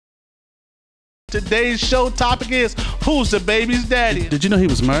Today's show topic is, who's the baby's daddy? Did you know he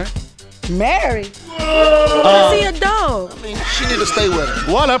was married? Married? Is he a dog? I mean, she need to stay with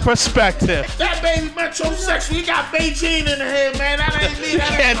him. What a perspective. That baby metrosexual. He got Beijing in the head, man. That ain't me. You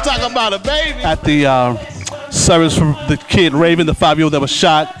can't talk about a baby. At the service for the kid, Raven, the 5-year-old that was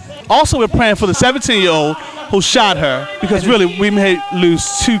shot. Also, we're praying for the 17-year-old who shot her, because really, we may lose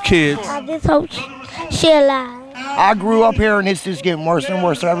 2 kids. I just hope she alive. I grew up here, and it's just getting worse and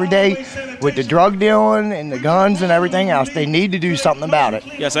worse every day with the drug dealing and the guns and everything else. They need to do something about it.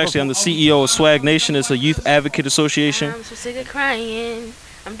 Yes, actually, I'm the CEO of Swag Nation. It's a youth advocate association. I'm so sick of crying.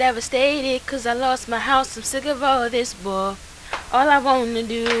 I'm devastated because I lost my house. I'm sick of all this, boy. All I want to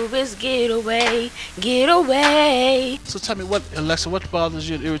do is get away, get away. So tell me, Alexa, what bothers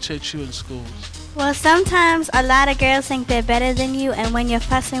you and irritates you in schools? Well, sometimes a lot of girls think they're better than you, and when you're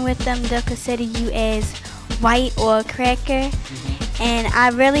fussing with them, they'll consider you as white or a cracker. And I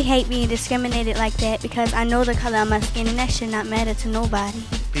really hate being discriminated like that because I know the color of my skin, and that should not matter to nobody.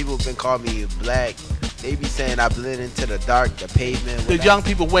 People have been calling me black. They be saying I blend into the dark, the pavement. The young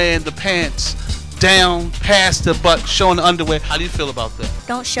people wearing the pants down past the butt, showing the underwear. How do you feel about that?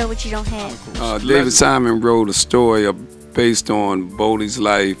 Don't show what you don't have. David Simon wrote a story based on Bodie's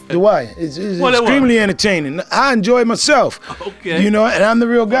life. Why? It's extremely entertaining. I enjoy myself. Okay. You know, and I'm the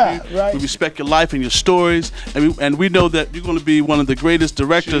real guy, right? We respect your life and your stories, and we know that you're going to be one of the greatest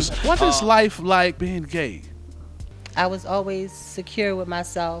directors. What is life like being gay? I was always secure with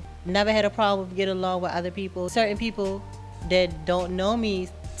myself. Never had a problem getting along with other people. Certain people that don't know me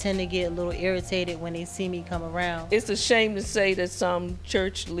tend to get a little irritated when they see me come around. It's a shame to say that some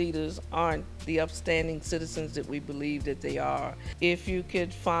church leaders aren't the upstanding citizens that we believe that they are. If you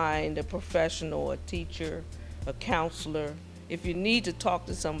could find a professional, a teacher, a counselor, if you need to talk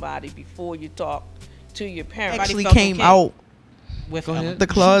to somebody before you talk to your parents. Actually came out with the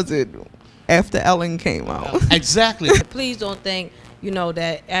closet after Ellen came out. Exactly. Please don't think,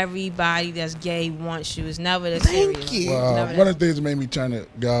 that everybody that's gay wants you. It's never that serious. Thank you. One of the things that made me turn to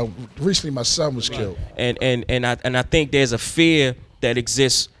God, recently my son was killed. And I think there's a fear that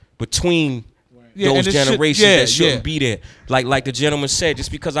exists between those generations that shouldn't be there. Like the gentleman said,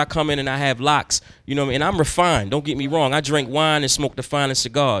 just because I come in and I have locks, and I'm refined. Don't get me wrong. I drink wine and smoke the finest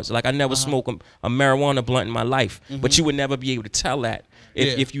cigars. Like I never smoke a marijuana blunt in my life. But you would never be able to tell that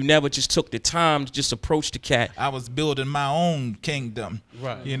if you never just took the time to just approach the cat. I was building my own kingdom,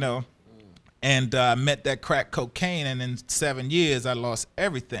 and I met that crack cocaine, and in 7 years I lost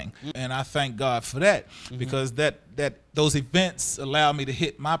everything. And I thank God for that, because those events allowed me to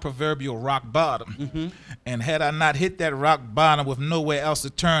hit my proverbial rock bottom. And had I not hit that rock bottom with nowhere else to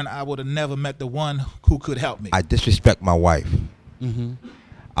turn, I would have never met the one who could help me. I disrespect my wife.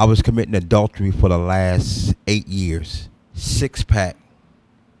 I was committing adultery for the last 8 years. 6-pack,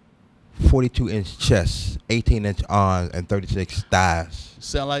 42-inch chest, 18-inch arms, and 36 thighs.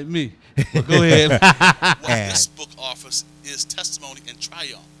 Sound like me. Well, go ahead. What this book offers is testimony and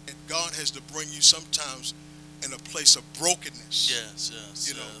triumph. And God has to bring you sometimes in a place of brokenness. Yes.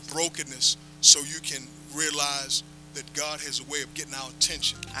 Brokenness, so you can realize that God has a way of getting our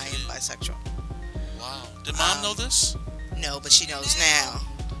attention. I am bisexual. Wow. Did Mom know this? No, but she knows now.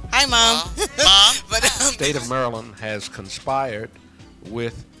 Hi, Mom. Mom? But, the state of Maryland has conspired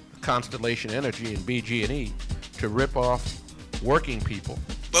with Constellation Energy and BG&E to rip off working people.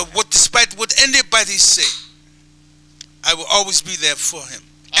 But despite what anybody say, I will always be there for him.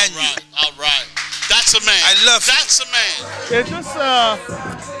 And all right. That's a man. I love you. That's a man. Is this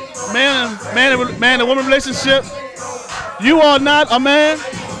man and woman relationship? You are not a man?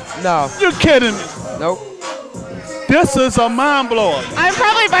 No. You're kidding me. Nope. This is a mind blower. I'm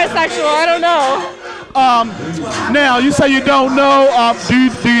probably bisexual. I don't know. Now you say you don't know. Do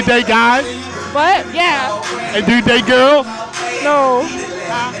you date guys? What? Yeah. And do you date girls? No.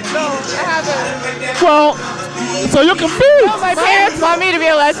 No, I haven't. Well, so you're confused. No, my parents want me to be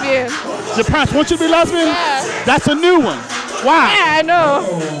a lesbian. Your parents want you to be lesbian? Yeah. That's a new one. Why? Yeah, I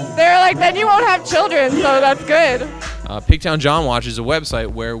know. They're like, then you won't have children, so that's good. Pigtown John Watch is a website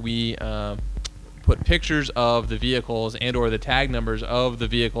where we put pictures of the vehicles and or the tag numbers of the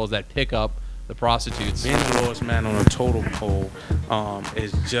vehicles that pick up the prostitutes. Being the lowest man on a totem pole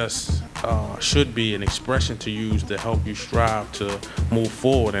is just should be an expression to use to help you strive to move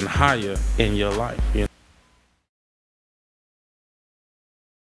forward and higher in your life.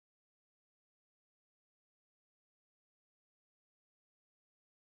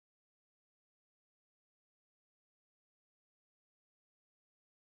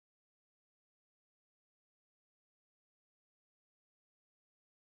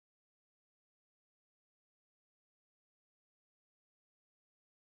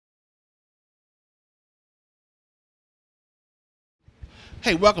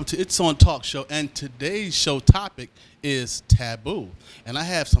 Hey, welcome to It's On Talk Show, and today's show topic is taboo. And I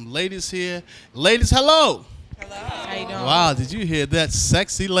have some ladies here. Ladies, hello. Hello. How you doing? Wow, did you hear that?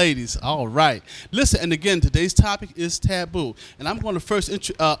 Sexy ladies. All right. Listen, and again, today's topic is taboo. And I'm going to first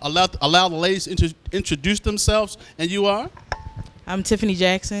allow the ladies to introduce themselves. And you are? I'm Tiffany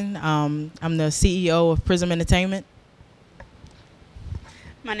Jackson. I'm the CEO of Prism Entertainment.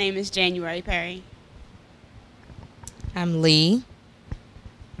 My name is January Perry. I'm Lee.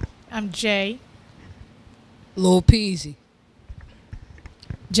 I'm Jay. Lil Peasy.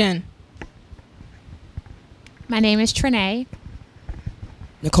 Jen. My name is Trinae.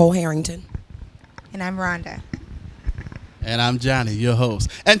 Nicole Harrington. And I'm Rhonda. And I'm Johnny, your host.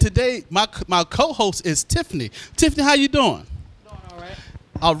 And today, my co-host is Tiffany. Tiffany, how you doing?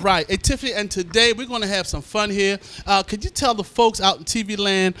 All right. Hey, Tiffany, and today we're going to have some fun here. Could you tell the folks out in TV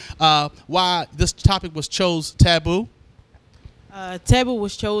land why this topic was chose taboo? Taboo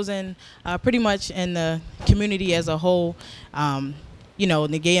was chosen pretty much in the community as a whole. You know,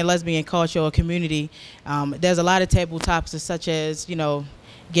 the gay and lesbian culture or community, there's a lot of taboo topics such as, you know,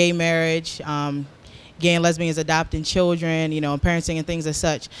 gay marriage, gay and lesbians adopting children, you know, and parenting and things as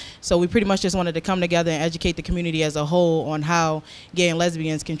such. So we pretty much just wanted to come together and educate the community as a whole on how gay and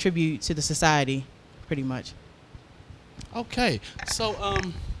lesbians contribute to the society, pretty much. Okay. So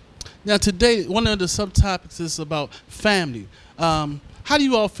now today, one of the subtopics is about family. How do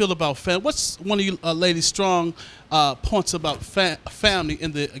you all feel about family? What's one of you ladies' strong points about family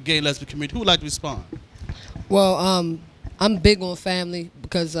in the gay and lesbian community? Who would like to respond? Well, I'm big on family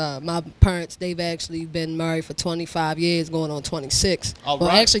because my parents, they've actually been married for 25 years, going on 26. All well,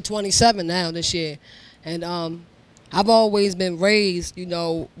 right. actually 27 now this year. And I've always been raised, you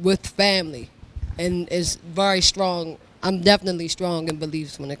know, with family. And it's very strong. I'm definitely strong in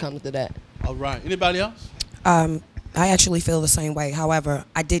beliefs when it comes to that. All right. Anybody else? I actually feel the same way. However,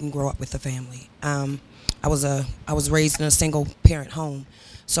 I didn't grow up with a family. I was raised in a single parent home.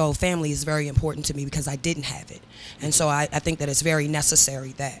 So family is very important to me because I didn't have it. And so I think that it's very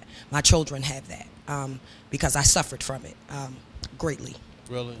necessary that my children have that because I suffered from it greatly.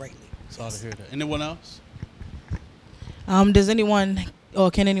 Really? Greatly. Sorry to hear that. Anyone else? Does anyone or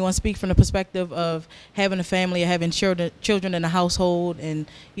can anyone speak from the perspective of having a family or having children in a household and,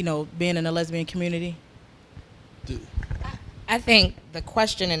 you know, being in a lesbian community? I think the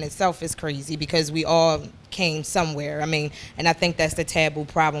question in itself is crazy because we all came somewhere. I mean, and I think that's the taboo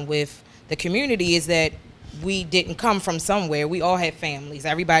problem with the community is that we didn't come from somewhere. We all had families.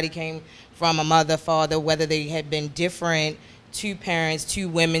 Everybody came from a mother, father, whether they had been different, 2 parents, 2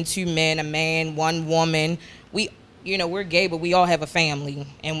 women, 2 men, a man, 1 woman. You know, we're gay, but we all have a family,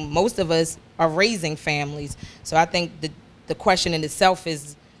 and most of us are raising families. So I think the question in itself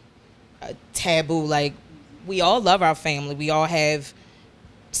is a taboo. Like, we all love our family. We all have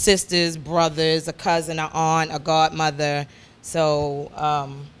sisters, brothers, a cousin, an aunt, a godmother. So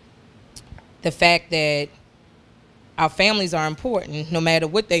the fact that our families are important, no matter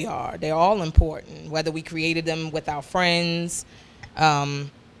what they are, they're all important, whether we created them with our friends.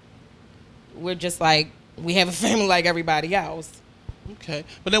 We're just like, we have a family like everybody else. Okay,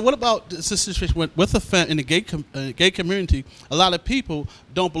 but then what about the situation with in the gay community? A lot of people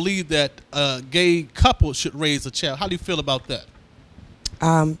don't believe that a gay couple should raise a child. How do you feel about that?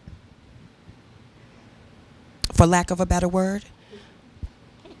 For lack of a better word,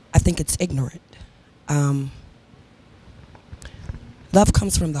 I think it's ignorant. Love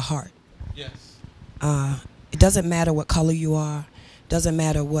comes from the heart. Yes. It doesn't matter what color you are. Doesn't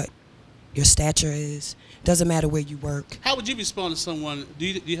matter what your stature is. Doesn't matter where you work. How would you respond to someone?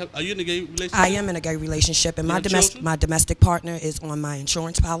 Are you in a gay relationship? I am in a gay relationship, and my domestic partner is on my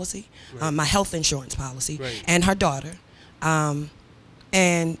insurance policy, right. My health insurance policy, right. and her daughter.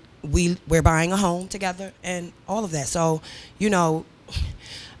 And we're buying a home together and all of that. So, you know,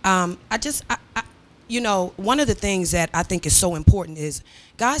 you know, one of the things that I think is so important is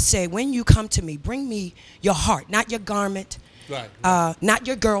God said, when you come to me, bring me your heart, not your garment. Right. Not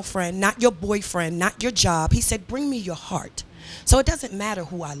your girlfriend, not your boyfriend, not your job. He said, bring me your heart. So it doesn't matter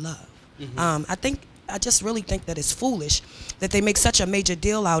who I love. Mm-hmm. I just really think that it's foolish that they make such a major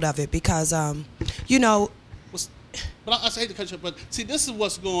deal out of it because, you know. But I hate to cut you off, but see, this is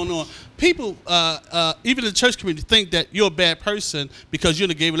what's going on. People, even in the church community, think that you're a bad person because you're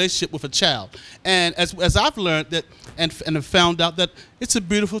in a gay relationship with a child. And as I've learned that, and have found out that it's a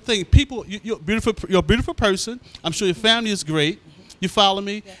beautiful thing. People, you're a beautiful person. I'm sure your family is great. You follow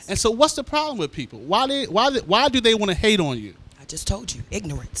me? Yes. And so, what's the problem with people? Why do they want to hate on you? I just told you,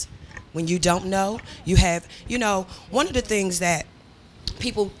 ignorance. When you don't know, you have, you know, one of the things that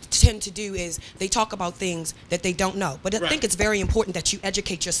people tend to do is they talk about things that they don't know. But I think it's very important that you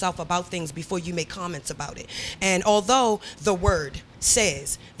educate yourself about things before you make comments about it. And although the word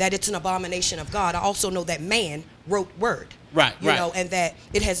says that it's an abomination of God, I also know that man wrote word. Right, you know, and that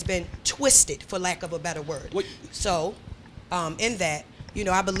it has been twisted, for lack of a better word. So, in that, you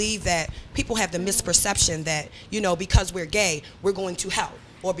know, I believe that people have the misperception that, you know, because we're gay, we're going to hell.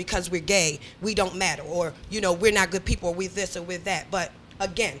 Or because we're gay, we don't matter. Or, you know, we're not good people, or we're this or we're that. But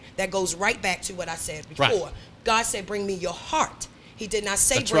again, that goes right back to what I said before. Right. God said, bring me your heart. He did not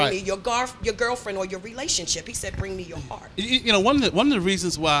say bring me your girlfriend or your relationship. He said, bring me your heart. You know, one of the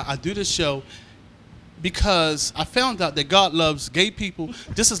reasons why I do this show, because I found out that God loves gay people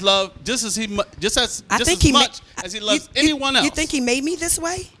just as much as he loves anyone else. You think he made me this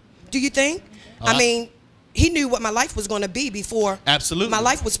way? Do you think? I mean, he knew what my life was going to be before. Absolutely. My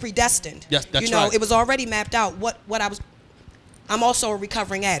life was predestined. Yes, that's you know, right. it was already mapped out what I was. I'm also a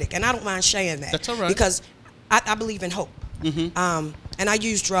recovering addict, and I don't mind sharing that. That's all right. Because I believe in hope. And I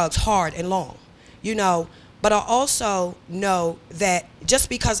use drugs hard and long, you know. But I also know that just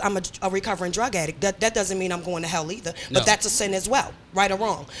because I'm a recovering drug addict, that doesn't mean I'm going to hell either. But that's a sin as well, right or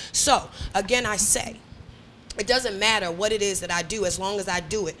wrong. So, again, I say, it doesn't matter what it is that I do as long as I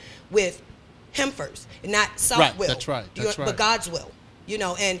do it with him first, and not self-will. That's right. That's right. But God's will, you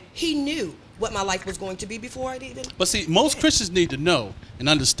know. And he knew what my life was going to be before it even. But see, most Christians need to know and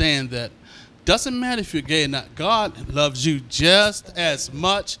understand that doesn't matter if you're gay or not. God loves you just as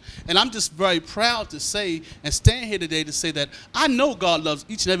much. And I'm just very proud to say and stand here today to say that I know God loves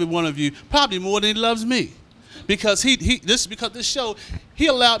each and every one of you probably more than he loves me. Because this show, he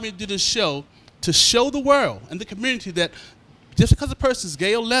allowed me to do this show to show the world and the community that just because a person is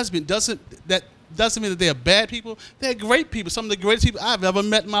gay or lesbian doesn't mean that they're bad people. They're great people, some of the greatest people I've ever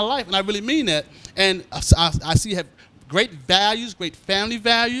met in my life, and I really mean that. And I see you have great values, great family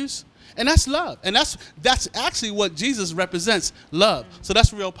values, and that's love. And that's actually what Jesus represents, love. So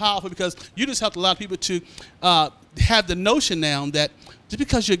that's real powerful, because you just helped a lot of people to have the notion now that just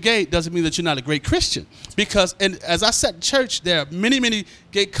because you're gay doesn't mean that you're not a great Christian. Because, and as I said in church, there are many, many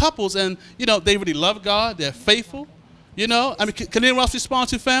gay couples, and, you know, they really love God, they're faithful. You know, I mean, can anyone else respond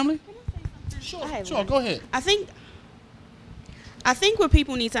to family? Sure, go ahead. I think what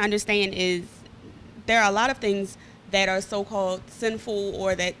people need to understand is there are a lot of things that are so-called sinful,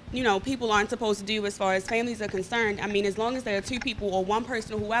 or that, you know, people aren't supposed to do as far as families are concerned. I mean, as long as there are two people or one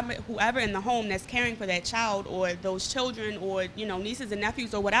person, or whoever in the home that's caring for that child or those children, or, you know, nieces and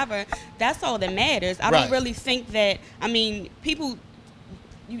nephews or whatever, that's all that matters. I don't really think that, I mean, people,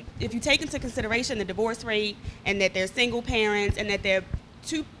 if you take into consideration the divorce rate, and that they're single parents, and that they're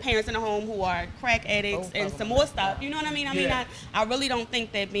two parents in the home who are crack addicts and some more stuff, you know what I mean? I really don't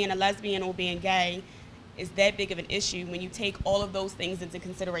think that being a lesbian or being gay is that big of an issue when you take all of those things into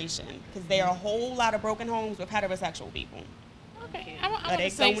consideration, because there are a whole lot of broken homes with heterosexual people. Okay, I want to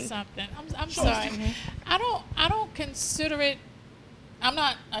say something. I'm sorry. I don't consider it. I'm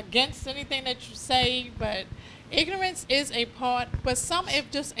not against anything that you say, but ignorance is a part. But some is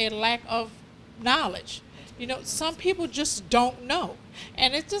just a lack of knowledge. You know, some people just don't know,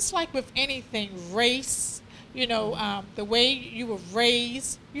 and it's just like with anything, race. You know, the way you were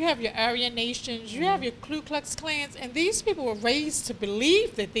raised, you have your Aryan nations, you have your Ku Klux Klans, and these people were raised to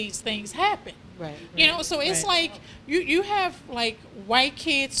believe that these things happen. Right. You know, so it's like you have like white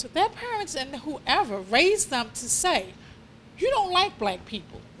kids, their parents and whoever raised them to say, you don't like black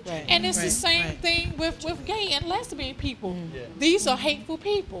people. Right. And it's the same thing with gay and lesbian people. These are hateful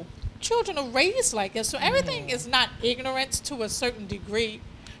people. Children are raised like that, so everything is not ignorance to a certain degree.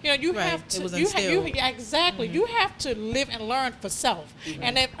 You know, you have to. Exactly. You have to live and learn for self.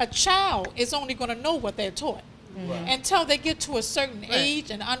 And if a child is only going to know what they're taught, until they get to a certain age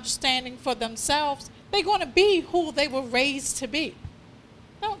and understanding for themselves, they're going to be who they were raised to be.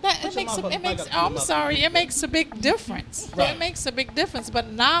 No, it makes a big difference. It makes a big difference.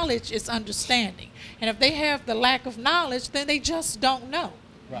 But knowledge is understanding, and if they have the lack of knowledge, then they just don't know.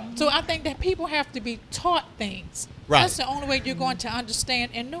 So I think that people have to be taught things. That's the only way you're going to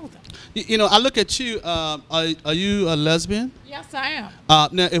understand and know them. You know, I look at you. Are you a lesbian? Yes, I am.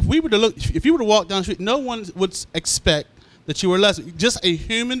 Now, if you were to walk down the street, no one would expect that you were a lesbian. Just a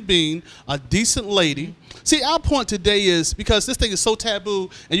human being, a decent lady. See, our point today is, because this thing is so taboo,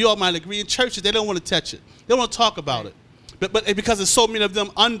 and you all might agree, in churches they don't want to touch it. They don't want to talk about it. But because there's so many of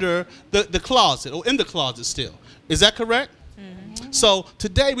them under the closet, or in the closet still. Is that correct? So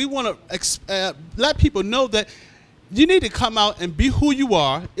today we want to let people know that you need to come out and be who you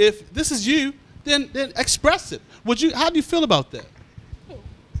are. If this is you, then express it. How do you feel about that?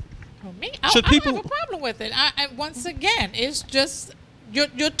 For me, I don't have a problem with it. Once again, it's just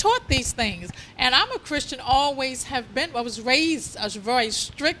you're taught these things. And I'm a Christian, always have been. I was raised a very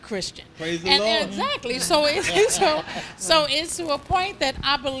strict Christian. Praise the and Lord. Exactly. So it's to a point that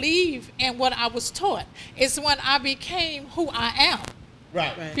I believe in what I was taught. It's when I became who I am.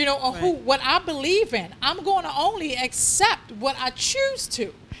 Right. You know, or what I believe in. I'm going to only accept what I choose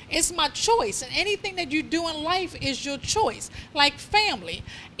to. It's my choice, and anything that you do in life is your choice. Like family,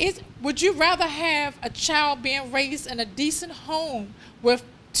 would you rather have a child being raised in a decent home with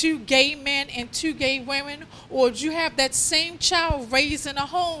 2 gay men and 2 gay women, or would you have that same child raised in a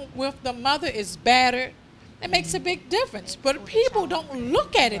home with the mother is battered? It makes a big difference, but people don't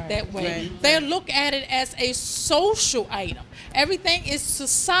look at it that way. They look at it as a social item. Everything is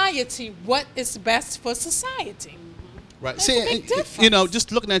society, what is best for society. Right. That's See, a big difference. you know,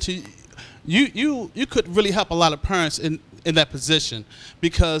 just looking at you, you could really help a lot of parents in that position,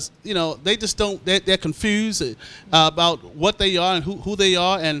 because you know they just don't. They're confused about what they are and who they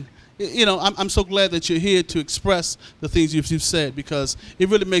are, and you know I'm so glad that you're here to express the things you've said, because it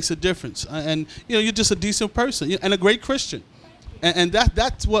really makes a difference. And you know you're just a decent person and a great Christian. And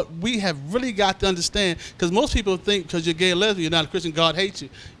that's what we have really got to understand, because most people think because you're gay or lesbian, you're not a Christian, God hates you.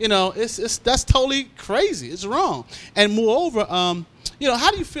 You know, that's totally crazy. It's wrong. And moreover, you know,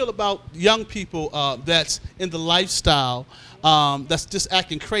 how do you feel about young people that's in the lifestyle that's just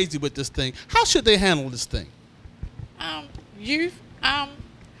acting crazy with this thing? How should they handle this thing?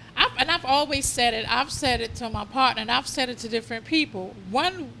 I've always said it. I've said it to my partner, and I've said it to different people.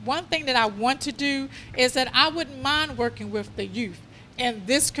 One thing that I want to do is that I wouldn't mind working with the youth in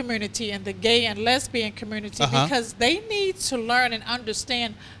this community, in the gay and lesbian community, because they need to learn and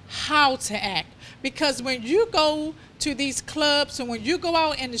understand how to act. Because when you go to these clubs and when you go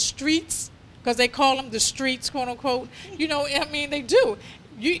out in the streets, because they call them the streets, quote unquote, you know, I mean, they do.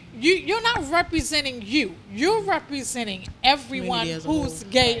 You're not representing you. You're representing everyone who's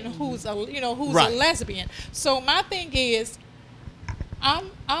gay and who's a lesbian. So my thing is,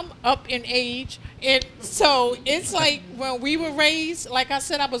 I'm up in age, and so it's like when we were raised. Like I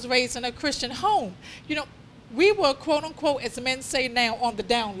said, I was raised in a Christian home. You know, we were quote unquote, as men say now, on the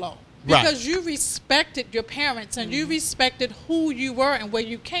down low. Because you respected your parents and you respected who you were and where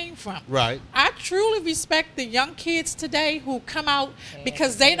you came from. Right. I truly respect the young kids today who come out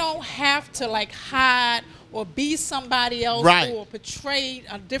because they don't have to like hide or be somebody else or portray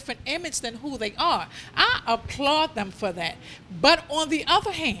a different image than who they are. I applaud them for that. But on the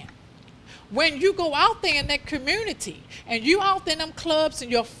other hand, when you go out there in that community and you out there in them clubs and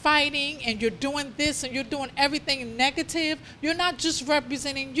you're fighting and you're doing this and you're doing everything negative, you're not just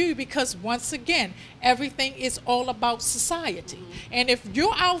representing you, because once again, everything is all about society. And if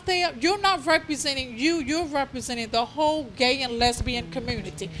you're out there, you're not representing you, you're representing the whole gay and lesbian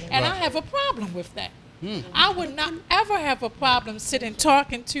community. And I have a problem with that. I would not ever have a problem sitting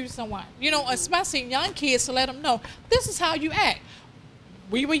talking to someone, you know, especially young kids, to let them know this is how you act.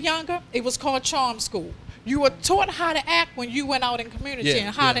 We were younger, it was called charm school. You were taught how to act when you went out in community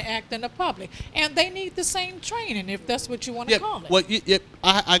and how to act in the public. And they need the same training, if that's what you want to call it. Well,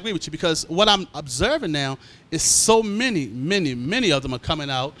 I agree with you, because what I'm observing now is so many of them are coming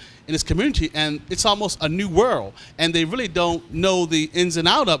out in this community, and it's almost a new world. And they really don't know the ins and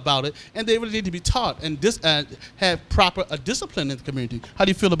outs about it, and they really need to be taught and have proper discipline in the community. How do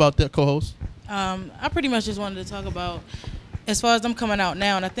you feel about that, co-host? I pretty much just wanted to talk about, as far as them coming out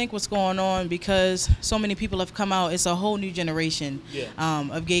now, and I think what's going on, because so many people have come out, it's a whole new generation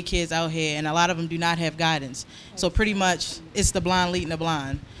of gay kids out here, and a lot of them do not have guidance. So pretty much it's the blind leading the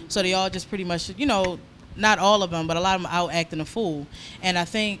blind. So they all just pretty much, you know, not all of them, but a lot of them out acting a fool. And I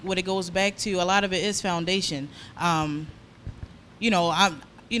think what it goes back to, a lot of it is foundation. You know,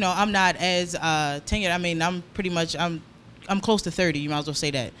 I'm not as tenured. I mean, I'm close to 30. You might as well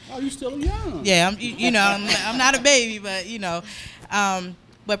say that. Oh, you still young. Yeah, I'm not a baby, but you know,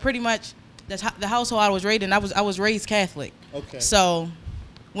 but pretty much the household I was raised in. I was raised Catholic. Okay. So,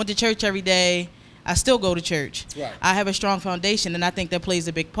 went to church every day. I still go to church. Right. I have a strong foundation, and I think that plays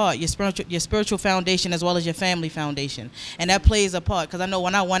a big part. Your spiritual foundation as well as your family foundation, and that plays a part. Because I know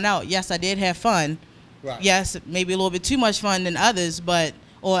when I went out, yes, I did have fun. Right. Yes, maybe a little bit too much fun than others, but.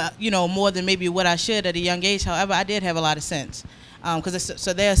 Or, you know, more than maybe what I should at a young age. However, I did have a lot of sense.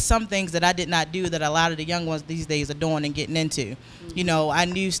 So there are some things that I did not do that a lot of the young ones these days are doing and getting into. You know, I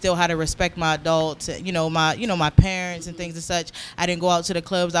knew still how to respect my adults, my parents and things and such. I didn't go out to the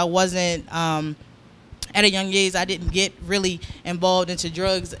clubs. I wasn't, at a young age, I didn't get really involved into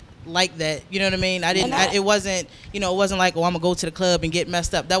drugs like that. You know what I mean? It wasn't like, oh, I'm gonna go to the club and get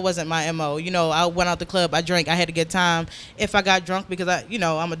messed up. That wasn't my MO. You know, I went out the club, I drank, I had a good time. If I got drunk, because I'm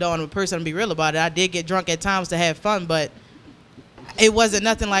a dog, I'm a person, to be real about it, I did get drunk at times to have fun, but it wasn't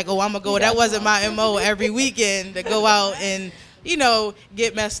nothing like, oh, I'm gonna go. That wasn't my MO every weekend to go out and, you know,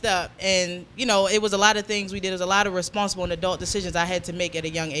 get messed up. And, you know, it was a lot of things we did. It was a lot of responsible and adult decisions I had to make at a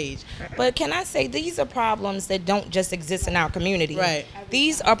young age. But can I say, these are problems that don't just exist in our community. Right.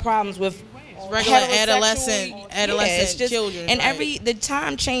 These are problems with regular heterosexual- adolescent it's children. And right. the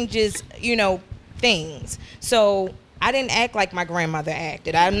time changes, you know, things. So I didn't act like my grandmother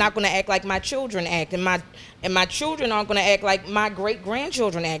acted. I'm not going to act like my children act, and my children aren't going to act like my great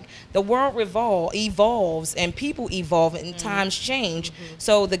grandchildren act. The world evolves, and people evolve, and times change.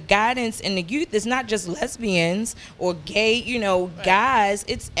 So the guidance in the youth is not just lesbians or gay, you know, guys.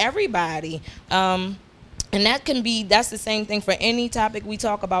 It's everybody. And that's the same thing for any topic we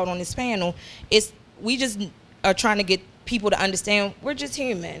talk about on this panel. We just are trying to get people to understand we're just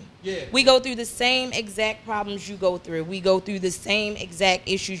human. Yeah. We go through the same exact problems you go through. We go through the same exact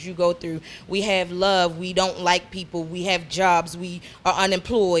issues you go through. We have love. We don't like people. We have jobs. We are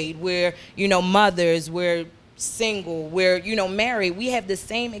unemployed. We're, you know, mothers. We're single. We're, you know, married. We have the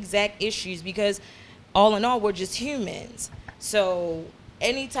same exact issues because all in all, we're just humans. So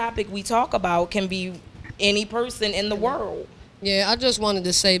any topic we talk about can be any person in the world. Yeah, I just wanted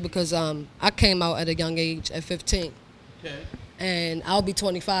to say because I came out at a young age at 15. Okay. And I'll be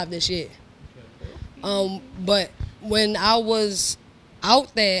 25 this year. But when I was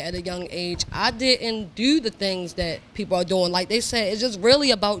out there at a young age, I didn't do the things that people are doing. Like they said, it's just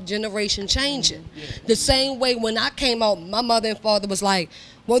really about generation changing. The same way when I came out, my mother and father was like,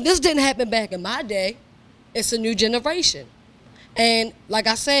 well, this didn't happen back in my day. It's a new generation. And like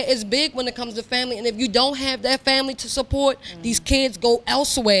I said, it's big when it comes to family. And if you don't have that family to support, these kids go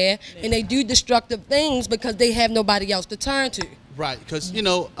elsewhere and they do destructive things because they have nobody else to turn to. Right, because, you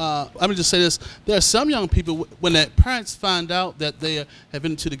know, I'm going to just say this. There are some young people, when their parents find out that they have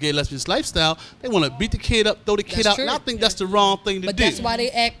been into the gay lesbian lifestyle, they want to beat the kid up, throw the kid out. True. And I think that's the wrong thing to do. But that's why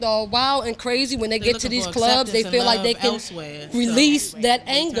they act all wild and crazy. When they get to these clubs, they feel like they can release that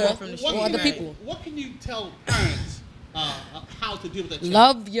anger on other people. What can you tell parents how to deal with that child?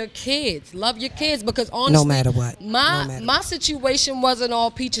 Love your kids. Love your kids, because honestly, No matter what. My situation wasn't all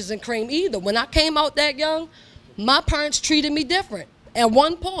peaches and cream either. When I came out that young, my parents treated me different at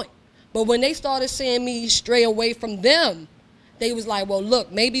one point. But when they started seeing me stray away from them, they was like, well,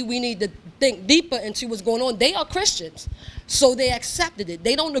 look, maybe we need to think deeper into what's going on. They are Christians, so they accepted it.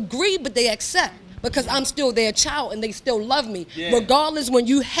 They don't agree, but they accept. Because I'm still their child and they still love me. Yeah. Regardless, when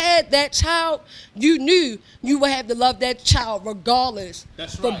you had that child, you knew you would have to love that child regardless.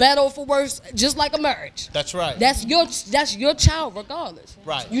 That's for right. better or for worse, just like a marriage. That's right. That's your child regardless.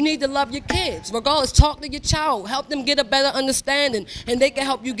 Right. You need to love your kids regardless. Talk to your child. Help them get a better understanding, and they can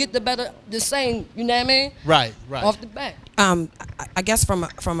help you get the same, you know what I mean? Right. Off the bat. I guess from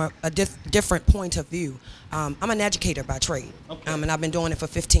a different point of view, I'm an educator by trade, and I've been doing it for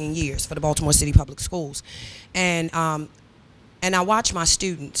 15 years for the Baltimore City Public Schools, and I watch my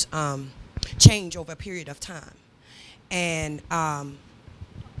students change over a period of time, and what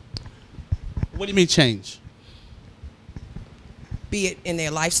do you mean change? Be it in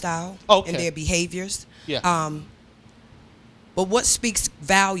their lifestyle, in their behaviors. Yeah. But what speaks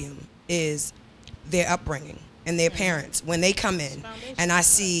volume is their upbringing and their parents. When they come in, and I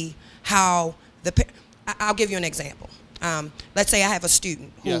see how I'll give you an example. Let's say I have a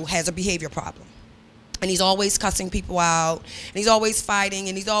student who has a behavior problem, and he's always cussing people out, and he's always fighting,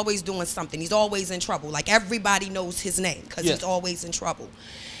 and he's always doing something. He's always in trouble. Like everybody knows his name because he's always in trouble.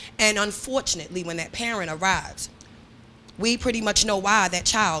 And unfortunately, when that parent arrives, we pretty much know why that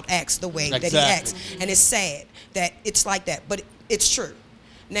child acts the way that he acts. And it's sad that it's like that, but it's true.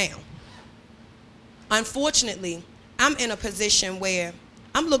 Now, unfortunately, I'm in a position where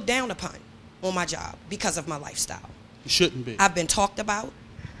I'm looked down upon on my job because of my lifestyle. You shouldn't be. I've been talked about.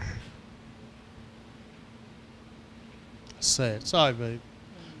 Sad. Sorry, babe.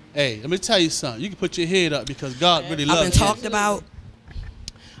 Hey, let me tell you something. You can put your head up because God really loves you. I've been talked about.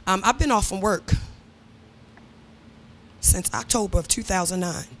 I've been off from work since October of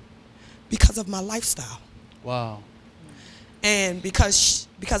 2009 because of my lifestyle. Wow. And because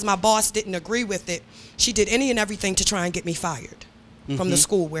my boss didn't agree with it, she did any and everything to try and get me fired from the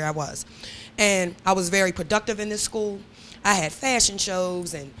school where I was. And I was very productive in this school. I had fashion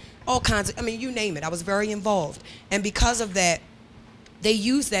shows and all kinds of, I mean, you name it. I was very involved. And because of that, they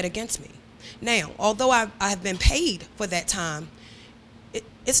used that against me. Now, although I have been paid for that time,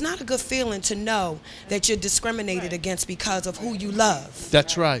 it's not a good feeling to know that you're discriminated against because of who you love.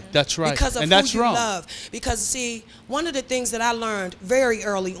 That's right. That's right. Because of and that's who you wrong. love. Because, see, one of the things that I learned very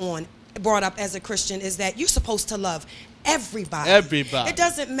early on, brought up as a Christian, is that you're supposed to love everybody. Everybody. It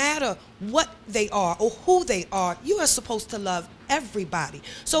doesn't matter what they are or who they are. You are supposed to love everybody.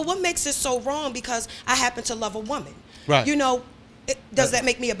 So what makes it so wrong because I happen to love a woman? Right. You know, does that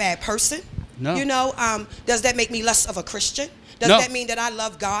make me a bad person? No. You know, does that make me less of a Christian? Does No. that mean that I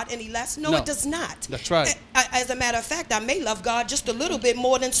love God any less? No, No. it does not. That's right. As a matter of fact, I may love God just a little bit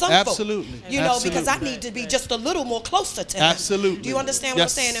more than some Absolutely. folk. You know, because I Absolutely. need to be just a little more closer to Him. Absolutely. Do you understand what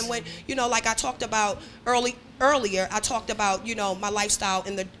Yes. I'm saying? And when, you know, like I talked about earlier, I talked about, you know, my lifestyle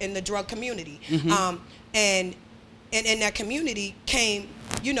in the drug community. And in that community came,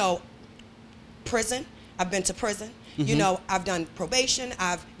 you know, prison. I've been to prison. You know, I've done probation.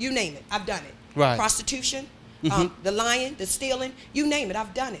 You name it, I've done it. Right. Prostitution, the lying, the stealing, you name it,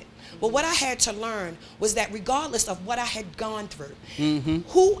 I've done it. But what I had to learn was that regardless of what I had gone through,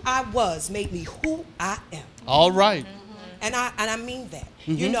 who I was made me who I am. All right. And I mean that,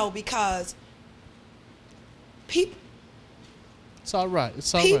 you know, because people. It's all right.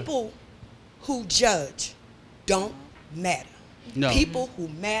 It's all right. People who judge don't matter. No. People who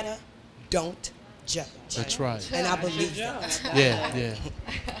matter don't judge. That's right. And I believe that. Yeah, yeah.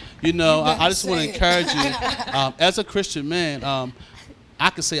 You know, I just want to encourage you, as a Christian man, I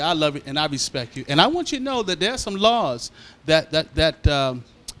can say I love you and I respect you. And I want you to know that there are some laws that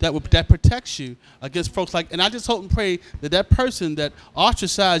protects you against folks like, and I just hope and pray that that person that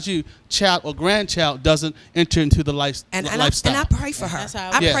ostracized you, child or grandchild, doesn't enter into the lifestyle. And I pray for her.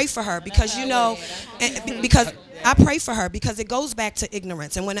 I pray for her because, you know, because I pray for her because it goes back to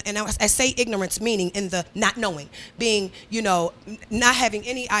ignorance. And I say ignorance, meaning in the not knowing, being, you know, not having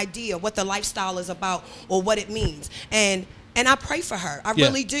any idea what the lifestyle is about or what it means. And I pray for her. I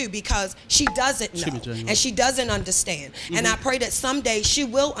really do, because she doesn't know and she doesn't understand. And I pray that someday she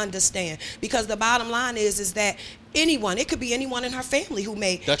will understand, because the bottom line is that anyone, it could be anyone in her family who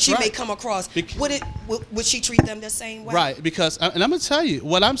may come across. Would she treat them the same way? Right, because, and I'm going to tell you,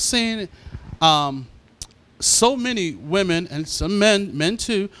 what I'm seeing, so many women and some men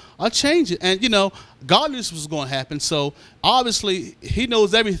too, are changing. And, you know, God knew this was going to happen. So, obviously, He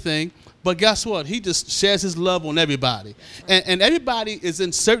knows everything. But guess what? He just shares His love on everybody. And everybody is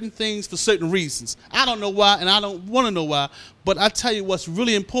in certain things for certain reasons. I don't know why, and I don't want to know why. But I tell you what's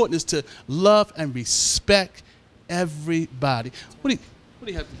really important is to love and respect everybody. What do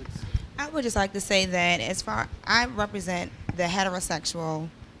you have to do? I would just like to say that I represent the heterosexual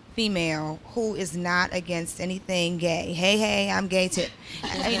female who is not against anything gay. Hey, I'm gay too.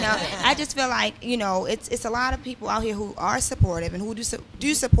 You know, I just feel like, you know, it's a lot of people out here who are supportive and who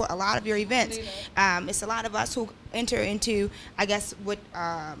do support a lot of your events. It's a lot of us who enter into, I guess, what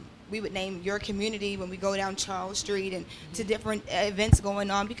we would name your community when we go down Charles Street and to different events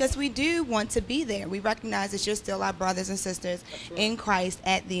going on, because we do want to be there. We recognize that you're still our brothers and sisters in Christ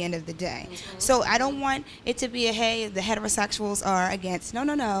at the end of the day. So I don't want it to be hey, the heterosexuals are against. No.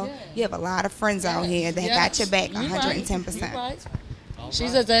 Yeah. You have a lot of friends out here that got your back 110%. Right.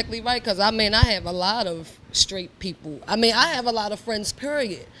 She's exactly right, because I mean, I have a lot of straight people. I mean, I have a lot of friends,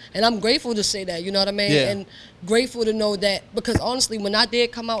 period. And I'm grateful to say that, you know what I mean? Yeah. And grateful to know that, because honestly, when I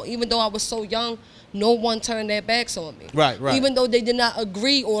did come out, even though I was so young, no one turned their backs on me. Right. Even though they did not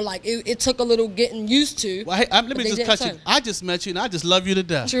agree, or like it took a little getting used to. Well, hey, let me just cut you. I just met you and I just love you to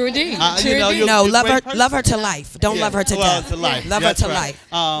death. True indeed. No, love her to life. Don't love her to death. Love her to life.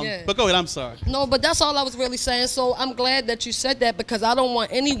 But go ahead, I'm sorry. No, but that's all I was really saying. So I'm glad that you said that, because I don't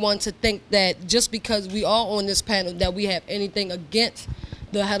want anyone to think that just because we are on this panel that we have anything against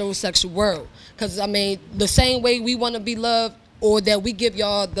the heterosexual world. Because, I mean, the same way we want to be loved, or that we give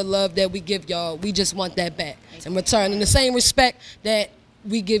y'all the love that we give y'all, we just want that back in return. And the same respect that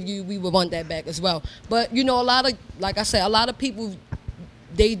we give you, we would want that back as well. But, you know, a lot of, like I said, a lot of people,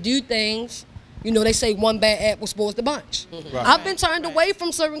 they do things, you know, they say one bad apple spoils the bunch. Right. I've been turned away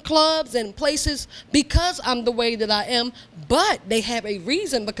from certain clubs and places because I'm the way that I am, but they have a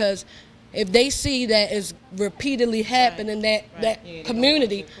reason, because if they see that it's repeatedly happening in that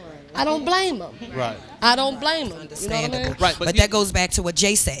community, I don't blame them. Right. I don't blame them. You know what I mean? Right. But that goes back to what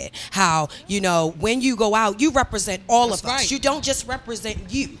Jay said, how, you know, when you go out, you represent all of us. You don't just represent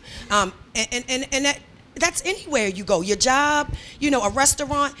you. And that's anywhere you go. Your job, you know, a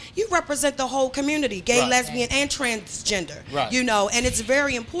restaurant, you represent the whole community, gay, lesbian, and transgender. Right. You know, and it's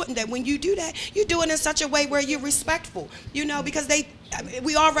very important that when you do that, you do it in such a way where you're respectful, you know, because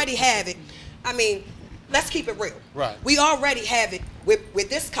we already have it. I mean, let's keep it real. Right. We already have it with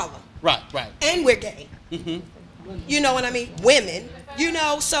this color. Right. And we're gay. You know what I mean? Women. You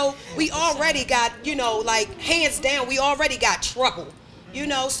know, so we already got, you know, like, hands down, we already got trouble. You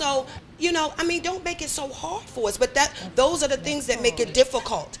know, so You know, I mean, don't make it so hard for us. But those are the things that make it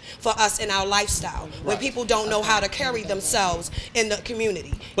difficult for us in our lifestyle when people don't know how to carry themselves in the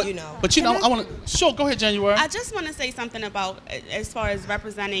community. But you know, I want to. Sure, go ahead, January. I just want to say something about as far as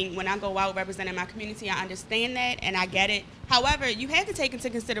representing. When I go out representing my community, I understand that and I get it. However, you have to take into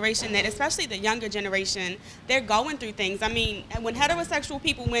consideration that, especially the younger generation, they're going through things. I mean, when heterosexual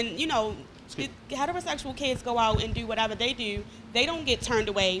people, when you know. Heterosexual kids go out and do whatever they do, they don't get turned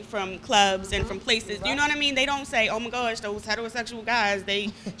away from clubs and from places. You know what I mean? They don't say, "Oh my gosh, those heterosexual guys,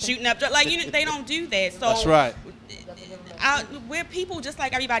 they shooting up." Like, you know, they don't do that. So that's right. We're people just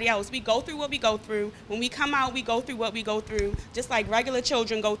like everybody else. We go through what we go through. When we come out, we go through what we go through, just like regular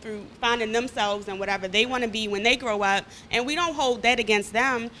children go through finding themselves and whatever they want to be when they grow up. And we don't hold that against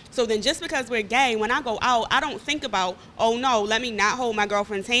them. So then just because we're gay, when I go out, I don't think about, oh no, let me not hold my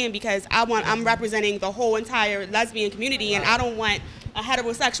girlfriend's hand because I'm representing the whole entire lesbian community and I don't want a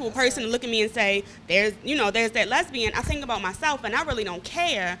heterosexual person to look at me and say, there's that lesbian. I think about myself and I really don't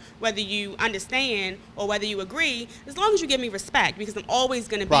care whether you understand or whether you agree, as long as you give me respect, because I'm always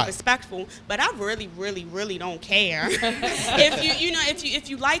going to be respectful. But I really, really, really don't care if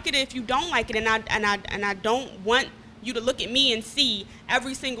you like it, if you don't like it, and I don't want you to look at me and see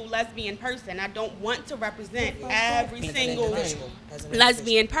every single lesbian person. I don't want to represent every single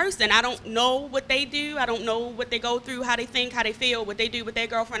lesbian person. I don't know what they do. I don't know what they go through, how they think, how they feel, what they do with their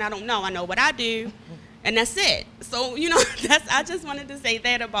girlfriend. I don't know. I know what I do, and that's it. So, you know, I just wanted to say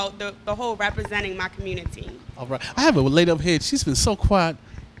that about the whole representing my community. All right. I have a lady up here. She's been so quiet.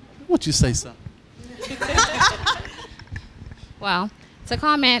 Why don't you say something? Well, to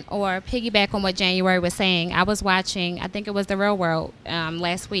comment or piggyback on what January was saying, I was watching, I think it was The Real World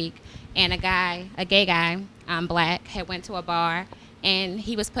last week, and a gay guy, black, had went to a bar, and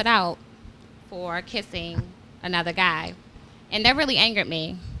he was put out for kissing another guy. And that really angered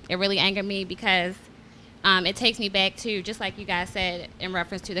me. It really angered me because it takes me back to, just like you guys said, in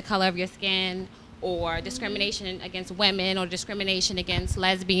reference to the color of your skin, or discrimination against women, or discrimination against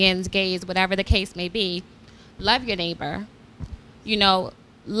lesbians, gays, whatever the case may be. Love your neighbor. You know,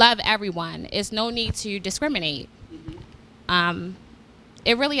 love everyone. It's no need to discriminate.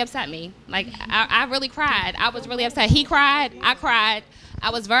 It really upset me. Like, I really cried. I was really upset. He cried. I cried.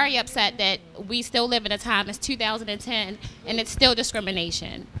 I was very upset that we still live in a time, it's 2010, and it's still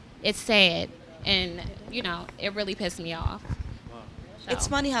discrimination. It's sad. And, you know, it really pissed me off. So. It's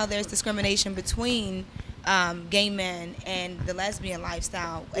funny how there's discrimination between gay men and the lesbian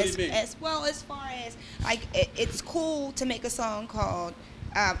lifestyle. As well, as far as, like, it's cool to make a song called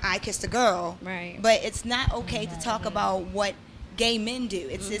I Kissed a Girl, right? But it's not okay to talk about what gay men do.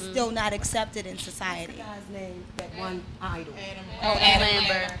 It's still not accepted in society. Guy's name, that one idol. Adam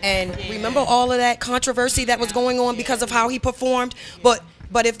Lambert. And remember all of that controversy that was going on because of how he performed?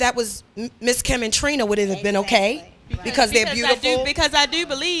 But if that was Miss Kim and Trina, would it have been okay? Because they're beautiful. Because I do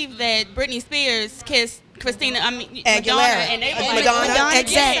believe that Britney Spears kissed Christina, Aguilera, Madonna, and they Madonna,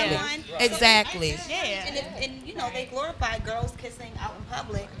 exactly. Yeah. Exactly. Yeah. And you know, they glorify girls kissing out in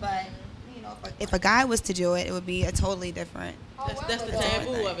public, but you know, if a guy was to do it, it would be a totally different. That's the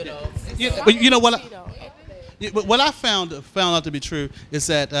taboo of it all. You know what? What I found out to be true is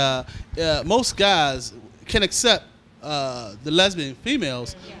that most guys can accept the lesbian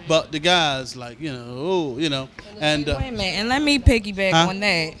females, but the guys, like, and wait a minute, and let me piggyback on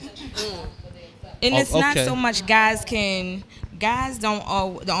that. And it's not so much guys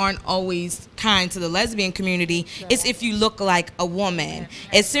aren't always kind to the lesbian community. It's if you look like a woman.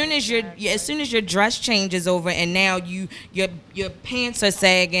 As soon as your dress changes over and now your pants are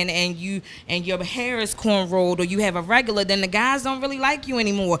sagging and your hair is cornrowed, or you have a regular, then the guys don't really like you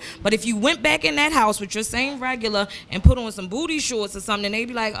anymore. But if you went back in that house with your same regular and put on some booty shorts or something, they'd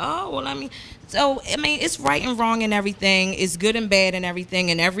be like, oh, well, so I mean, it's right and wrong and everything. It's good and bad and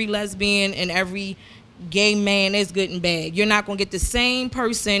everything. And every lesbian and every gay man is good and bad. You're not going to get the same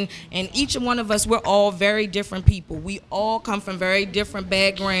person, and each one of us, we're all very different people. We all come from very different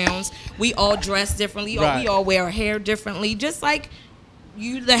backgrounds. We all dress differently. Right. We all wear our hair differently, just like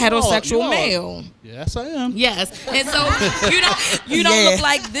you, the heterosexual male. Yes, I am. Yes, and so you don't look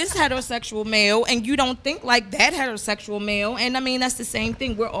like this heterosexual male, and you don't think like that heterosexual male. And I mean, that's the same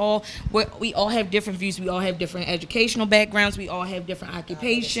thing. We all have different views. We all have different educational backgrounds. We all have different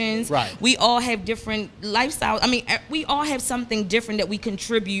occupations. Right. We all have different lifestyles. I mean, we all have something different that we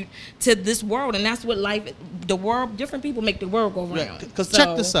contribute to this world, and that's what different people make the world go round. Because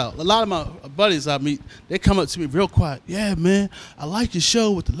check this out. A lot of my buddies I meet, they come up to me real quiet. Yeah, man, I like your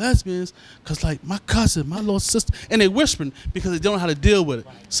show with the lesbians, because, like, my cousin, my little sister, and they whispering because they don't know how to deal with it.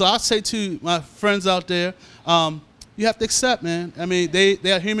 So I say to my friends out there, you have to accept, man. I mean, they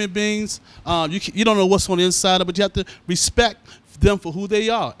are human beings. You don't know what's on the inside of it, but you have to respect them for who they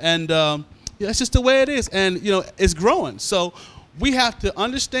are. And that's just the way it is. And, you know, it's growing. So we have to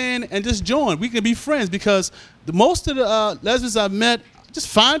understand and just join. We can be friends because most of the lesbians I've met, just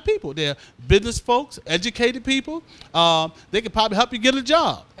fine people. They're business folks, educated people. They can probably help you get a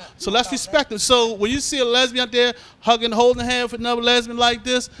job. So let's respect them. So when you see a lesbian out there hugging, holding a hand with another lesbian like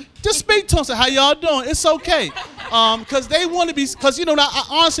this, just speak to them. Say, how y'all doing? It's okay. Because they want to be, because, you know,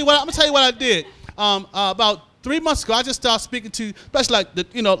 honestly, I'm going to tell you what I did. About 3 months ago, I just started speaking to, especially like the,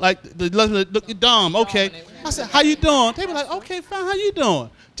 you know, like the lesbian, look at Dom, okay. I said, how you doing? They be like, okay, fine, how you doing?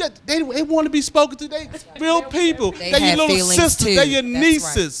 Just, they want to be spoken to. They real people. They're your little sisters. They're your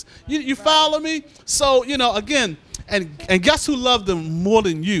nieces. Right. You follow me? So, you know, again, and guess who loved them more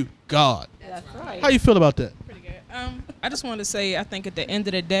than you? God. That's right. How you feel about that? Pretty good. I just wanted to say, I think at the end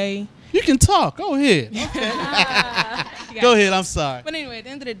of the day, you can talk. Go ahead. Okay. Go ahead. I'm sorry. But anyway, at the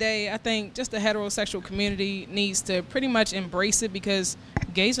end of the day, I think just the heterosexual community needs to pretty much embrace it because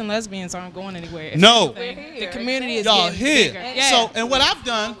gays and lesbians aren't going anywhere. No. The community is y'all getting here. bigger. Yeah. So, and what I've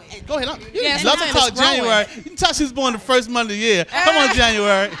done, go ahead. You Yeah, love to talk January. You can talk she was born the first month of the year. Come on,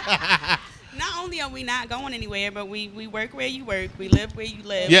 January. Not only are we not going anywhere, but we work where you work, we live where you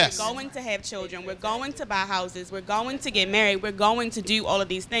live. Yes. We're going to have children, we're going to buy houses, we're going to get married, we're going to do all of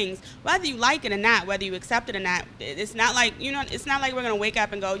these things. Whether you like it or not, whether you accept it or not, it's not like, you know, it's not like we're going to wake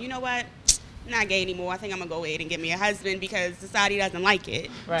up and go, you know what? I'm not gay anymore. I think I'm going to go ahead and get me a husband because society doesn't like it.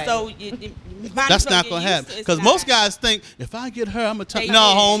 Right. So that's not going to happen. Because most guys think, if I get her, I'm going to No,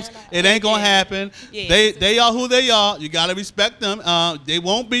 Holmes, it ain't going to happen. Yeah. They are who they are. You got to respect them. They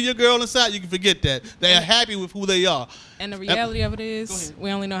won't be your girl inside. You can forget that. They are happy with who they are. And the reality of it is,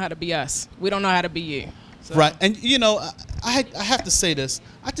 we only know how to be us. We don't know how to be you. So. Right. And, you know, I have to say this.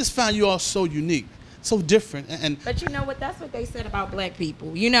 I just find you all so unique. So different. But you know what? That's what they said about black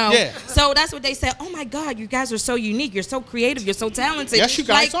people. You know? Yeah. So that's what they said. Oh, my God, you guys are so unique. You're so creative. You're so talented. Yes, you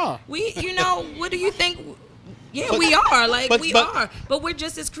guys are. You know, what do you think? Yeah, we are. Like, we are. But we're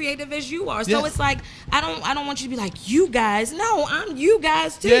just as creative as you are. So Yeah. it's like, I don't want you to be like, you guys. No, I'm you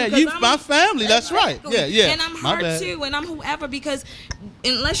guys, too. Yeah, you my family. That's right. Yeah, yeah. And I'm her, too. And I'm whoever. Because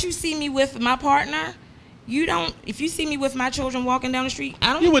unless you see me with my partner, you don't. If you see me with my children walking down the street,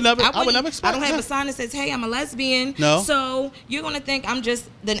 I would never expect. I don't have a sign that says, "Hey, I'm a lesbian." No. So you're gonna think I'm just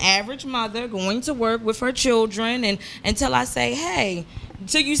an average mother going to work with her children, and until I say, "Hey,"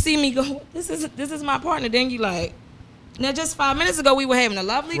 until you see me go, "This is my partner." Then you like. Now, just 5 minutes ago, we were having a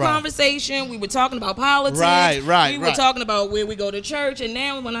lovely conversation. We were talking about politics. Right. We were talking about where we go to church, and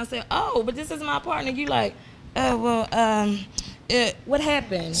now when I say, "Oh, but this is my partner," you like, what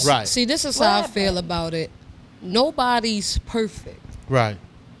happened? Right. See, this is how I feel about it. Nobody's perfect. Right.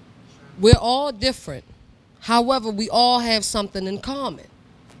 We're all different. However, we all have something in common.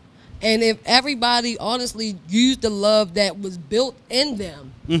 And if everybody honestly used the love that was built in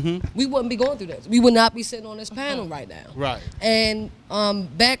them, we wouldn't be going through this. We would not be sitting on this panel right now. Right. And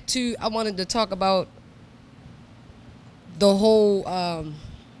back to, I wanted to talk about the whole...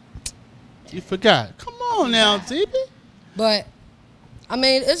 you forgot. Come on now, DB. But... I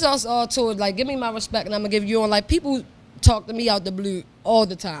mean, it's also all toward, like, give me my respect and I'm going to give you one. Like, people talk to me out the blue all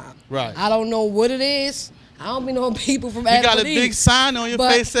the time. Right. I don't know what it is. I don't be knowing people from You got a big sign on your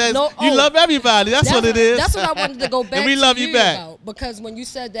face that says, you love everybody. That's what it is. That's what I wanted to go back and we love you back. About. Because when you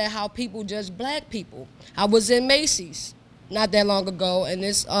said that, how people judge black people. I was in Macy's not that long ago, and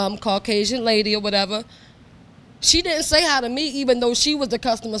this Caucasian lady or whatever, she didn't say hi to me even though she was the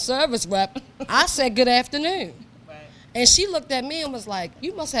customer service rep. I said, good afternoon. And she looked at me and was like,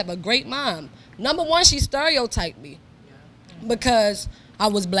 you must have a great mom. Number one, she stereotyped me because I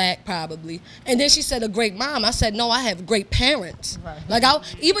was black probably. And then she said a great mom. I said, no, I have great parents. Right. Like,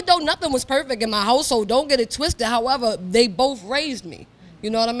 even though nothing was perfect in my household, don't get it twisted. However, they both raised me.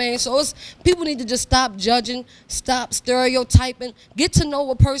 You know what I mean? So people need to just stop judging, stop stereotyping, get to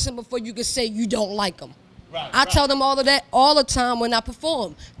know a person before you can say you don't like them. I tell them all of that all the time when I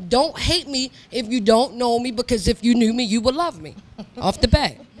perform. Don't hate me if you don't know me, because if you knew me, you would love me. Off the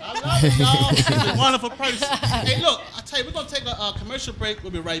bat. I love it, y'all. She's a wonderful person. Hey, look, I tell you, we're going to take a commercial break.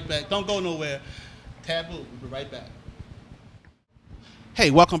 We'll be right back. Don't go nowhere. Taboo. We'll be right back.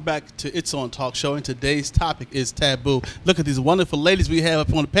 Hey, welcome back to It's On Talk Show, and today's topic is taboo. Look at these wonderful ladies we have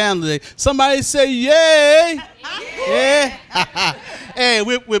up on the panel today. Somebody say yay! Yeah. Hey,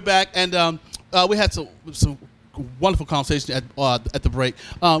 we're back, and we had some wonderful conversation at the break.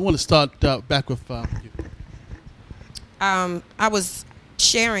 I want to start back with you. I was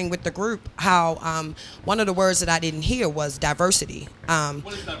sharing with the group how one of the words that I didn't hear was diversity.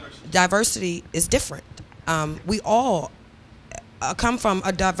 What is diversity? Diversity is different. we all come from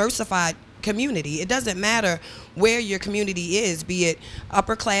a diversified community. It doesn't matter where your community is, be it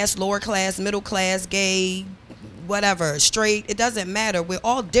upper class, lower class, middle class, gay, whatever, straight. It doesn't matter. We're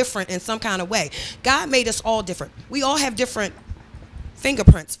all different in some kind of way. God made us all different. We all have different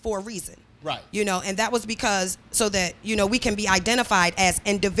fingerprints for a reason. Right. You know, and that was because so that, you know, we can be identified as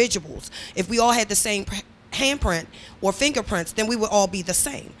individuals. If we all had the same handprint or fingerprints, then we would all be the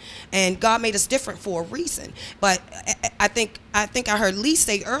same. And God made us different for a reason. But I think I heard Lee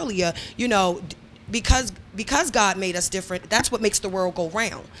say earlier, you know, because God made us different, that's what makes the world go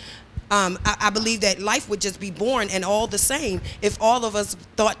round. I believe that life would just be born and all the same if all of us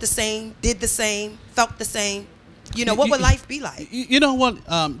thought the same, did the same, felt the same. You know, what would life be like? You know what?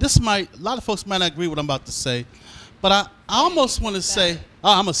 A lot of folks might not agree with what I'm about to say, but I almost want to say,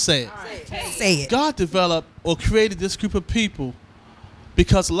 I'm going to say it. Right. Say it. God developed or created this group of people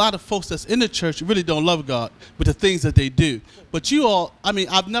because a lot of folks that's in the church really don't love God with the things that they do. But you all, I mean,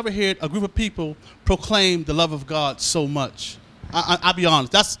 I've never heard a group of people proclaim the love of God so much. I'll be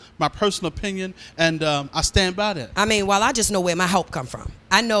honest. That's my personal opinion, and I stand by that. I mean, well, I just know where my help come from.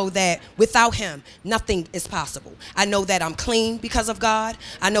 I know that without him, nothing is possible. I know that I'm clean because of God.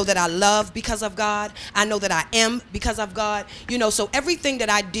 I know that I love because of God. I know that I am because of God. You know, so everything that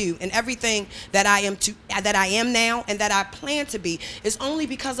I do and everything that I am now and that I plan to be is only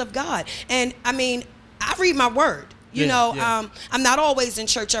because of God. And I mean, I read my word. You know, I'm not always in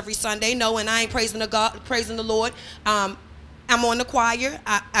church every Sunday. No, and I ain't praising the Lord. I'm on the choir.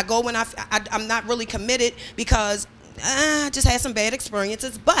 I go when I'm not really committed because I just had some bad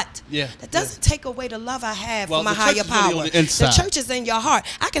experiences. But that doesn't take away the love I have for my higher power. Really the church is in your heart.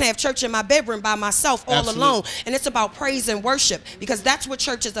 I can have church in my bedroom by myself all alone. And it's about praise and worship because that's what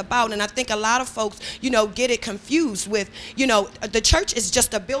church is about. And I think a lot of folks, you know, get it confused with, you know, the church is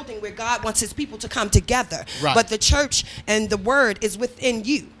just a building where God wants his people to come together. Right. But the church and the word is within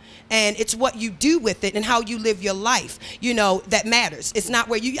you. And it's what you do with it and how you live your life, you know, that matters. It's not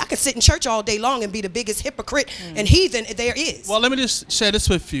where I could sit in church all day long and be the biggest hypocrite and heathen there is. Well, let me just share this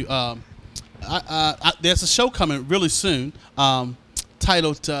with you. There's a show coming really soon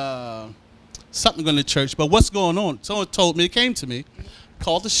titled something going to church. But what's going on? Someone told me, it came to me,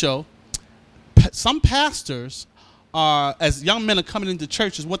 called the show. Some pastors are, as young men are coming into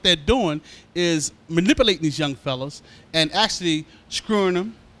churches, what they're doing is manipulating these young fellas and actually screwing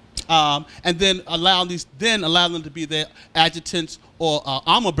them. And then allow them to be their adjutants or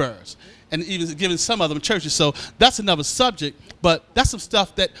armor bearers, and even giving some of them churches. So that's another subject. But that's some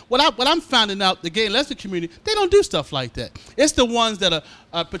stuff that what I'm finding out, the gay and lesbian community, they don't do stuff like that. It's the ones that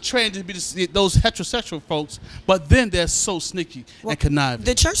are portraying to be those heterosexual folks, but then they're so sneaky and conniving.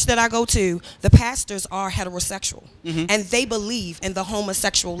 The church that I go to, the pastors are heterosexual, and they believe in the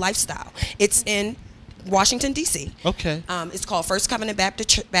homosexual lifestyle. It's in Washington, D.C. Okay. It's called First Covenant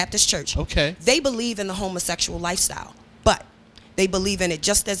Baptist Church. Okay. They believe in the homosexual lifestyle, but they believe in it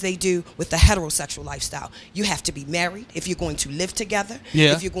just as they do with the heterosexual lifestyle. You have to be married if you're going to live together.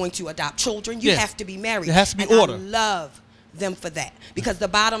 Yeah. If you're going to adopt children, you have to be married. There has to be and order. I love them for that because the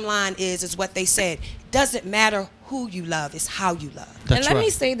bottom line is what they said. Doesn't matter who you love, it's how you love. That's and let me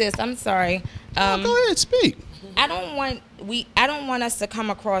say this. I'm sorry. Go ahead, speak. I don't want us to come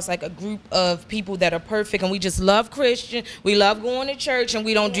across like a group of people that are perfect and we just love Christian, we love going to church and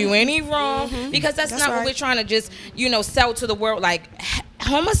we don't do any wrong because that's not what we're trying to just, you know, sell to the world. Like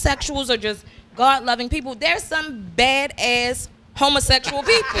homosexuals are just God-loving people. There's some badass homosexual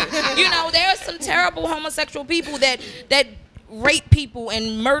people. You know, there are some terrible homosexual people that rape people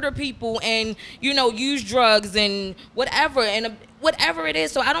and murder people and, you know, use drugs and whatever it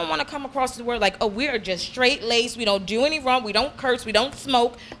is. So I don't want to come across the word like, oh, we're just straight laced. We don't do any wrong. We don't curse. We don't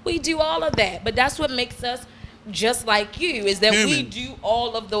smoke. We do all of that. But that's what makes us just like you is that we do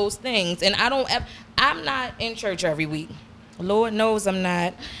all of those things. And I'm not in church every week. Lord knows I'm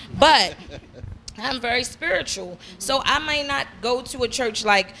not. But I'm very spiritual. So I may not go to a church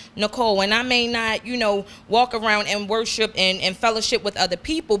like Nicole and I may not, you know, walk around and worship and fellowship with other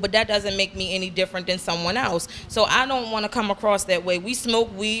people, but that doesn't make me any different than someone else. So I don't want to come across that way. We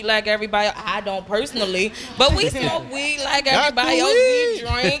smoke weed like everybody. I don't personally, but we smoke weed like everybody else. We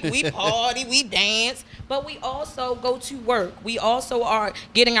drink, we party, we dance, but we also go to work. We also are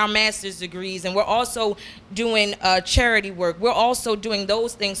getting our master's degrees and we're also doing charity work. We're also doing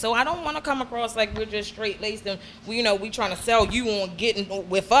those things. So I don't want to come across like we're just straight laced and we trying to sell you on getting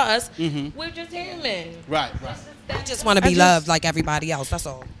with us. We're just human. Right. We just want to be loved like everybody else. That's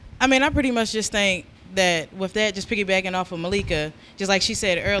all. I mean, I pretty much just think that with that, just piggybacking off of Malika, just like she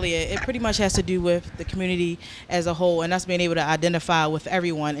said earlier, it pretty much has to do with the community as a whole, and us being able to identify with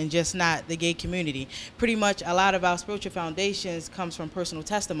everyone and just not the gay community. Pretty much a lot of our spiritual foundations comes from personal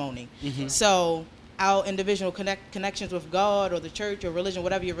testimony. So our individual connections with God or the church or religion,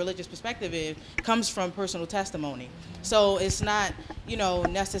 whatever your religious perspective is, comes from personal testimony. So it's not, you know,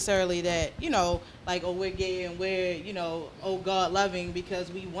 necessarily that, you know, like, oh, we're gay and we're, you know, oh, God loving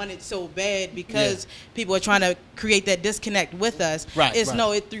because we want it so bad because people are trying to create that disconnect with us. It's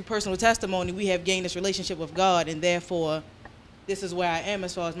no, it through personal testimony, we have gained this relationship with God, and therefore this is where I am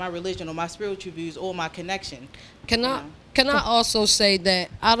as far as my religion or my spiritual views or my connection. Can I also say that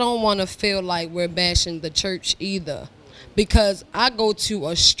I don't want to feel like we're bashing the church either, because I go to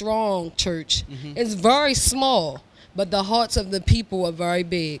a strong church. It's very small, but the hearts of the people are very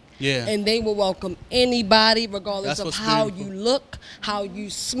big. And they will welcome anybody regardless of how you look, how you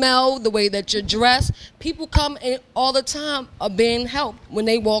smell, the way that you're dressed. People come in all the time are being helped when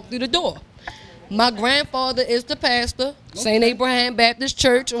they walk through the door. My grandfather is the pastor, St. Abraham Baptist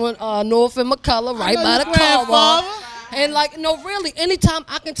Church on North and McCullough, right by the car wash. And like, no, really, anytime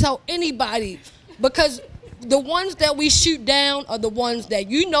I can tell anybody, because the ones that we shoot down are the ones that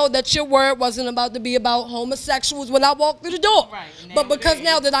you know that your word wasn't about to be about homosexuals when I walked through the door. But because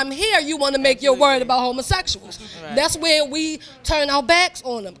now that I'm here, you want to make your word about homosexuals. That's where we turn our backs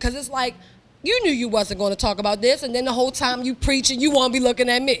on them, because it's like, you knew you wasn't going to talk about this, and then the whole time you preaching, you want to be looking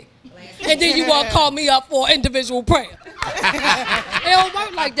at me. And then you want to call me up for individual prayer. It don't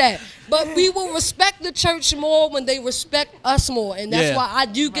work like that. But we will respect the church more when they respect us more. And that's why I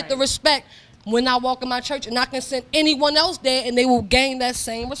do get the respect when I walk in my church. And I can send anyone else there and they will gain that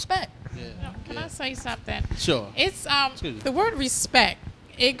same respect. Can I say something? Sure. It's the word respect.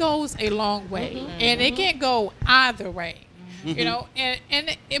 It goes a long way. And it can go either way. You know,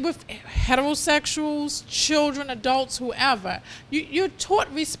 and with heterosexuals, children, adults, whoever, you're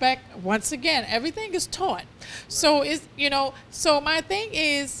taught respect. Once again, everything is taught. So it's, you know, so my thing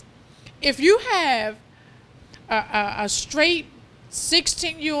is, if you have a straight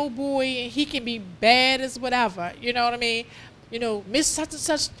 16-year-old boy, and he can be bad as whatever, you know what I mean? You know, Miss such and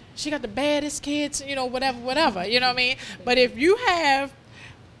such, she got the baddest kids, you know, whatever, you know what I mean? But if you have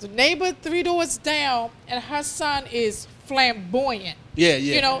the neighbor 3 doors down and her son is flamboyant.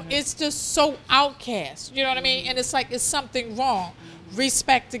 You know, it's just so outcast. You know what I mean? And it's like it's something wrong.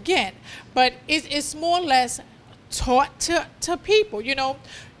 Respect again. But it's more or less taught to people, you know.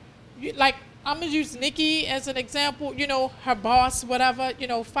 Like, I'm going to use Nikki as an example. You know, her boss, whatever, you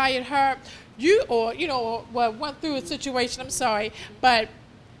know, fired her. Went through a situation, I'm sorry. But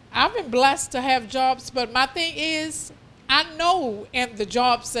I've been blessed to have jobs. But my thing is, I know in the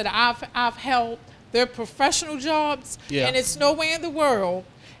jobs that I've held, they're professional jobs, and it's nowhere in the world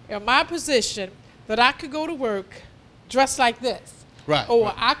in my position that I could go to work dressed like this.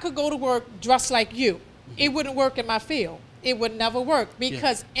 Or I could go to work dressed like you. It wouldn't work in my field. It would never work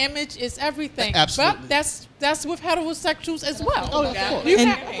because image is everything. But that's with heterosexuals as well. You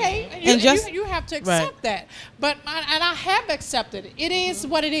have to accept that. But and I have accepted it. It is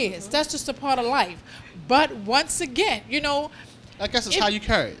what it is. That's just a part of life. But once again, you know, I guess it's how you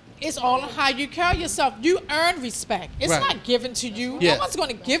carry it. It's all on how you carry yourself. You earn respect. It's not given to you. No one's going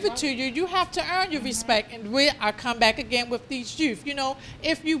to give it to you. You have to earn your respect. And I come back again with these youth. You know,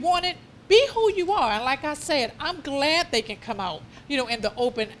 if you want it, be who you are. And like I said, I'm glad they can come out, you know, in the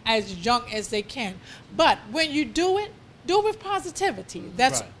open as young as they can. But when you do it with positivity.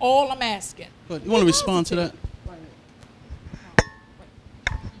 That's all I'm asking. But you want to respond to that?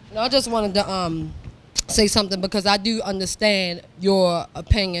 No, I just wanted to say something because I do understand your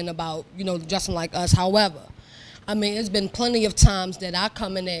opinion about, you know, dressing like us. However, I mean, it's been plenty of times that I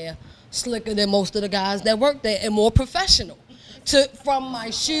come in there slicker than most of the guys that work there and more professional. From my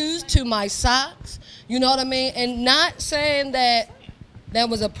shoes to my socks, you know what I mean? And not saying that that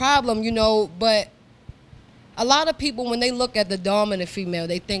was a problem, you know, but a lot of people, when they look at the dominant female,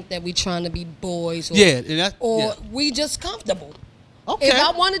 they think that we trying to be boys or we just comfortable. Okay. If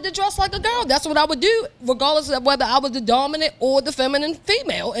I wanted to dress like a girl, that's what I would do, regardless of whether I was the dominant or the feminine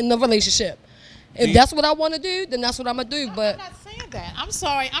female in the relationship. If that's what I want to do, then that's what I'm going to do. But I'm not saying that. I'm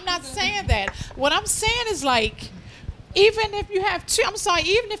sorry. I'm not saying that. What I'm saying is, like, even if you have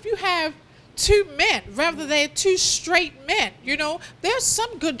two men, rather than two straight men, you know, there's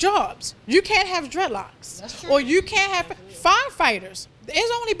some good jobs. You can't have dreadlocks. That's true. Or you can't have firefighters.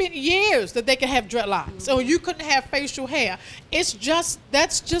 It's only been years that they can have dreadlocks, or you couldn't have facial hair.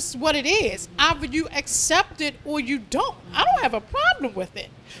 That's just what it is. Either you accept it or you don't. I don't have a problem with it,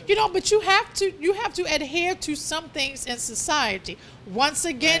 but you have to adhere to some things in society. Once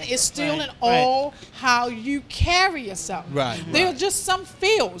again, it's still in all how you carry yourself. Right. There are just some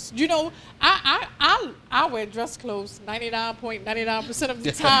feels. I wear dress clothes 99.99% of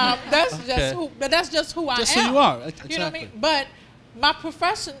the time. That's just who I am. Just who you are. Exactly. You know what I mean? But my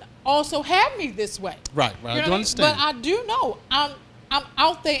profession also had me this way. Right. I do understand. But I do know I'm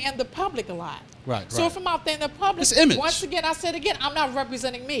out there in the public a lot. Right. So if I'm out there in the public, it's image. Once again, I said again, I'm not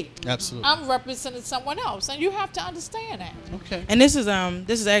representing me. Absolutely. I'm representing someone else, and you have to understand that. Okay. And this is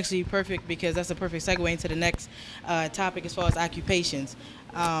actually perfect because that's a perfect segue into the next topic as far as occupations.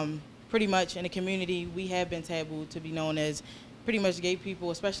 Pretty much in the community, we have been taboo to be known as pretty much gay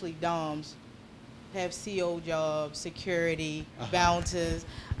people, especially DOMs, have CO jobs, security, bouncers,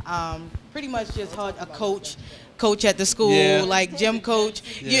 pretty much just had a coach at the school, like gym coach.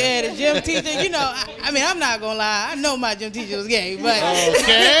 Yeah, the gym teacher. I mean, I'm not gonna lie. I know my gym teacher was gay, but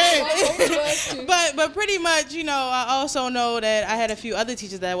but pretty much, I also know that I had a few other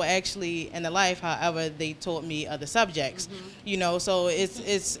teachers that were actually in the life. However, they taught me other subjects. So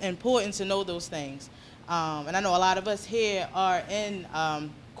it's important to know those things. And I know a lot of us here are in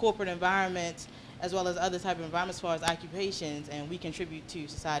corporate environments, as well as other type of environments as far as occupations, and we contribute to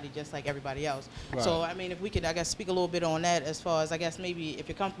society just like everybody else. Right. So, I mean, if we could, I guess, speak a little bit on that as far as, I guess, maybe if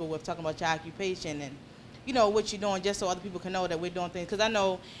you're comfortable with talking about your occupation and, what you're doing, just so other people can know that we're doing things. Because I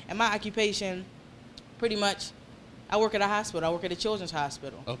know in my occupation, pretty much, I work at a hospital. I work at a children's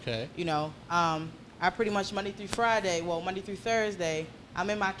hospital. Okay. I pretty much Monday through Thursday, I'm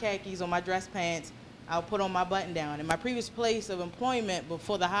in my khakis or my dress pants. I'll put on my button down. In my previous place of employment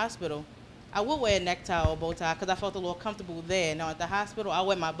before the hospital, I would wear a necktie or bow tie because I felt a little comfortable there. Now at the hospital, I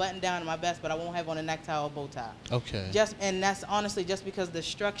wear my button down and my vest, but I won't have on a necktie or bow tie. Okay. And that's honestly just because the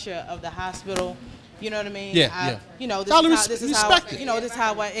structure of the hospital. You know what I mean? Yeah. This is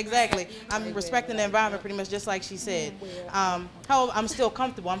how exactly. I'm respecting the environment pretty much just like she said. How I'm still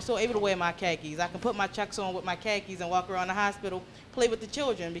comfortable. I'm still able to wear my khakis. I can put my chucks on with my khakis and walk around the hospital, play with the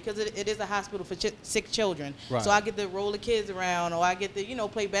children because it is a hospital for sick children. Right. So I get to roll the kids around, or I get to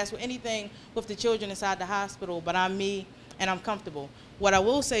play basketball, anything with the children inside the hospital. But I'm me and I'm comfortable. What I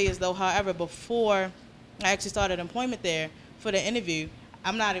will say is though, however, before I actually started employment there for the interview,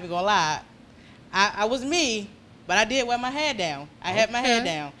 I'm not even gonna lie. I was me, but I did wear my hair down. I had my hair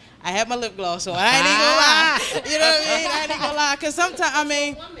down. I had my lip gloss on. I ain't even gonna lie. You know what I mean? I ain't gonna lie. Because sometimes,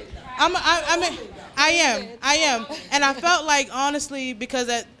 I am. And I felt like, honestly, because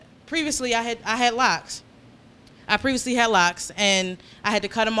previously I had locks. I previously had locks, and I had to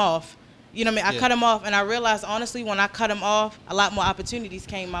cut them off. You know what I mean? I cut them off, and I realized, honestly, when I cut them off, a lot more opportunities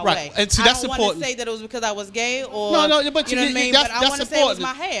came my way. And see, that's important. I don't want to say that it was because I was gay or but you know what I mean? But I want to say it was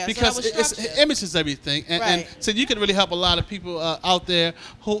my hair. Because so image is everything. And so you can really help a lot of people out there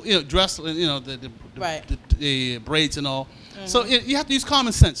who, dress, the braids and all. Mm-hmm. So you have to use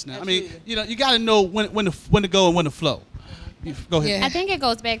common sense now. Absolutely. I mean, you got to know when to go and when to flow. Go ahead. Yeah. I think it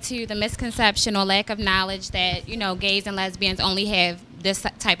goes back to the misconception or lack of knowledge that, gays and lesbians only have this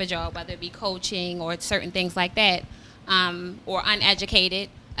type of job, whether it be coaching or certain things like that, or uneducated.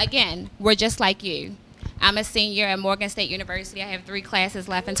 Again, we're just like you. I'm a senior at Morgan State University. I have 3 classes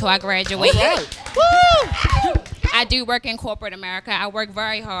left until I graduate. All right. Woo! I do work in corporate America. I work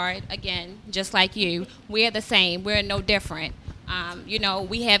very hard, again, just like you. We're the same. We're no different.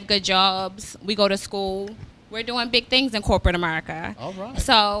 We have good jobs. We go to school. We're doing big things in corporate America. All right.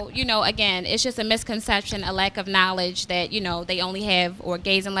 So, again, it's just a misconception, a lack of knowledge that, they only have, or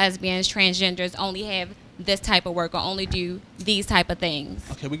gays and lesbians, transgenders only have this type of work or only do these type of things.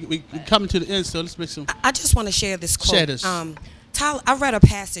 Okay, we coming to the end, so let's make some. I just want to share this quote. Share this. I read a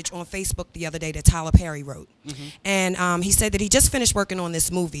passage on Facebook the other day that Tyler Perry wrote. Mm-hmm. And he said that he just finished working on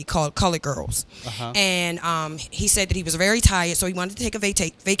this movie called Colored Girls. Uh-huh. And he said that he was very tired, so he wanted to take a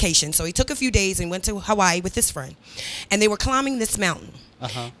vacation. So he took a few days and went to Hawaii with his friend. And they were climbing this mountain.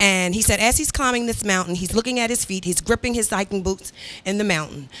 Uh-huh. And he said as he's climbing this mountain, he's looking at his feet, he's gripping his hiking boots in the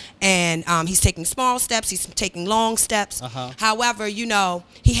mountain. And he's taking small steps, he's taking long steps. Uh-huh. However,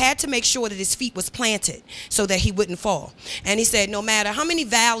 he had to make sure that his feet was planted so that he wouldn't fall. And he said no matter how many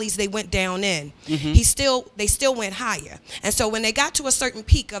valleys they went down in, mm-hmm. they still went higher. And so when they got to a certain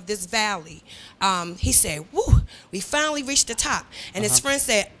peak of this valley, he said, woo, we finally reached the top. And his friend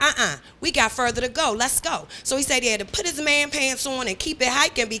said, we got further to go. Let's go. So he said he had to put his man pants on and keep it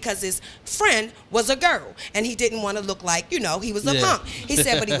hiking because his friend was a girl. And he didn't want to look like, you know, he was a punk. He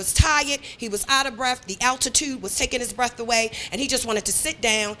said, but he was tired. He was out of breath. The altitude was taking his breath away. And he just wanted to sit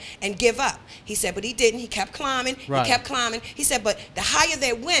down and give up. He said, but he didn't. He kept climbing. He kept climbing. He said, but the higher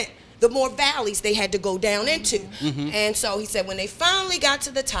they went, the more valleys they had to go down into. And so he said when they finally got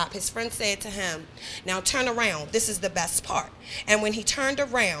to the top, his friend said to him, now turn around, this is the best part. And when he turned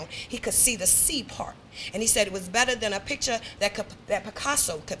around, he could see the sea part. And he said it was better than a picture that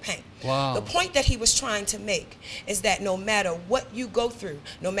Picasso could paint. Wow. The point that he was trying to make is that no matter what you go through,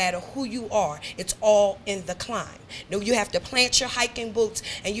 no matter who you are, it's all in the climb. No, you have to plant your hiking boots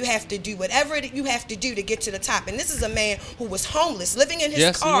and you have to do whatever you have to do to get to the top. And this is a man who was homeless, living in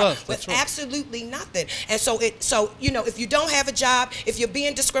his car with absolutely nothing. And so you know, if you don't have a job, if you're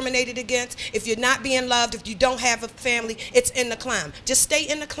being discriminated against, if you're not being loved, if you don't have a family, it's in the climb. Just stay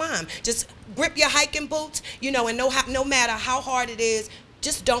in the climb. Just grip your hiking boots, you know, and no matter how hard it is,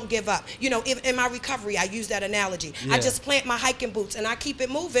 just don't give up. You know, in my recovery, I use that analogy. I just plant my hiking boots and I keep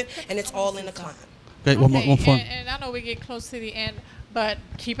it moving, and it's all in the climb. Okay, one more. And I know we get close to the end, but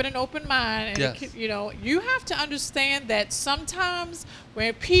keeping an open mind, and you know, you have to understand that sometimes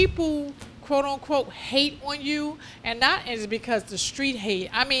when people quote unquote hate on you, and not is because the street hate,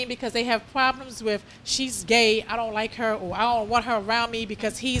 I mean because they have problems with she's gay, I don't like her, or I don't want her around me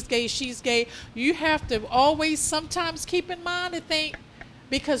because he's gay, she's gay. You have to always sometimes keep in mind and think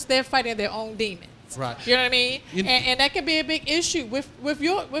because they're fighting their own demons. Right. You know what I mean? And that can be a big issue with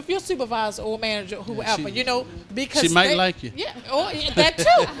your supervisor or manager, whoever. You know, because she might like you. Yeah, or that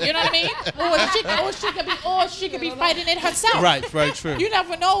too. You know what I mean? Or she could be fighting it herself. Right. Very true. You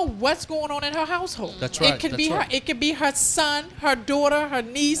never know what's going on in her household. That's right. It could be her. It could be her son, her daughter, her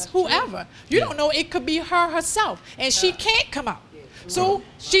niece, whoever. You don't know. It could be her herself, and she can't come out. So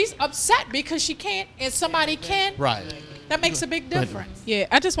she's upset because she can't, and somebody can. Right. That makes a big difference. Yeah,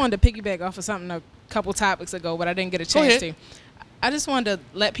 I just wanted to piggyback off of something a couple topics ago, but I didn't get a chance to. I just wanted to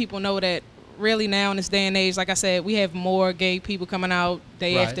let people know that really now in this day and age, like I said, we have more gay people coming out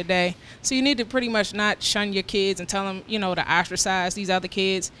day after day. So you need to pretty much not shun your kids and tell them, you know, to ostracize these other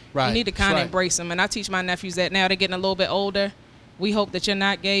kids. You need to kind of embrace them. And I teach my nephews that now they're getting a little bit older. We hope that you're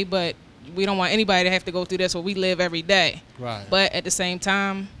not gay, but we don't want anybody to have to go through this where we live every day. Right. But at the same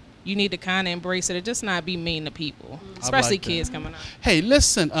time, you need to kind of embrace it and just not be mean to people, especially kids coming out. Hey,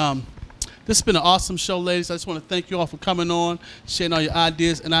 listen, this has been an awesome show, ladies. I just want to thank you all for coming on, sharing all your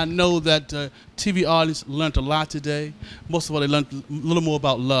ideas. And I know that TV audience learned a lot today. Most of all, they learned a little more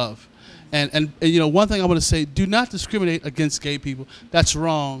about love. And you know, one thing I want to say, do not discriminate against gay people. That's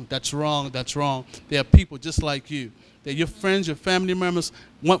wrong. That's wrong. That's wrong. They are people just like you. They're your friends, your family members.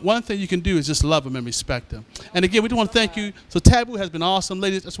 One thing you can do is just love them and respect them. And again, we do want to thank you. So Taboo has been awesome,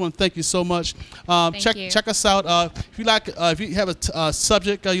 ladies. I just want to thank you so much. Check us out. If you like, if you have a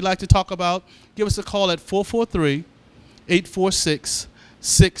subject you'd like to talk about, give us a call at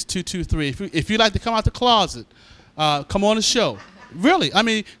 443-846-6223. If you'd like to come out the closet, come on the show. Really, I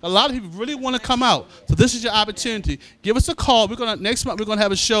mean, a lot of people really want to come out. So this is your opportunity. Give us a call. Next month we're gonna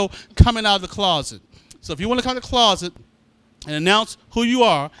have a show coming out of the closet. So if you want to come to the closet and announce who you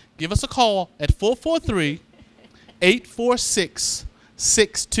are, give us a call at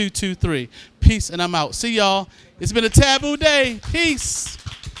 443-846-6223. Peace, and I'm out. See y'all. It's been a Taboo day. Peace.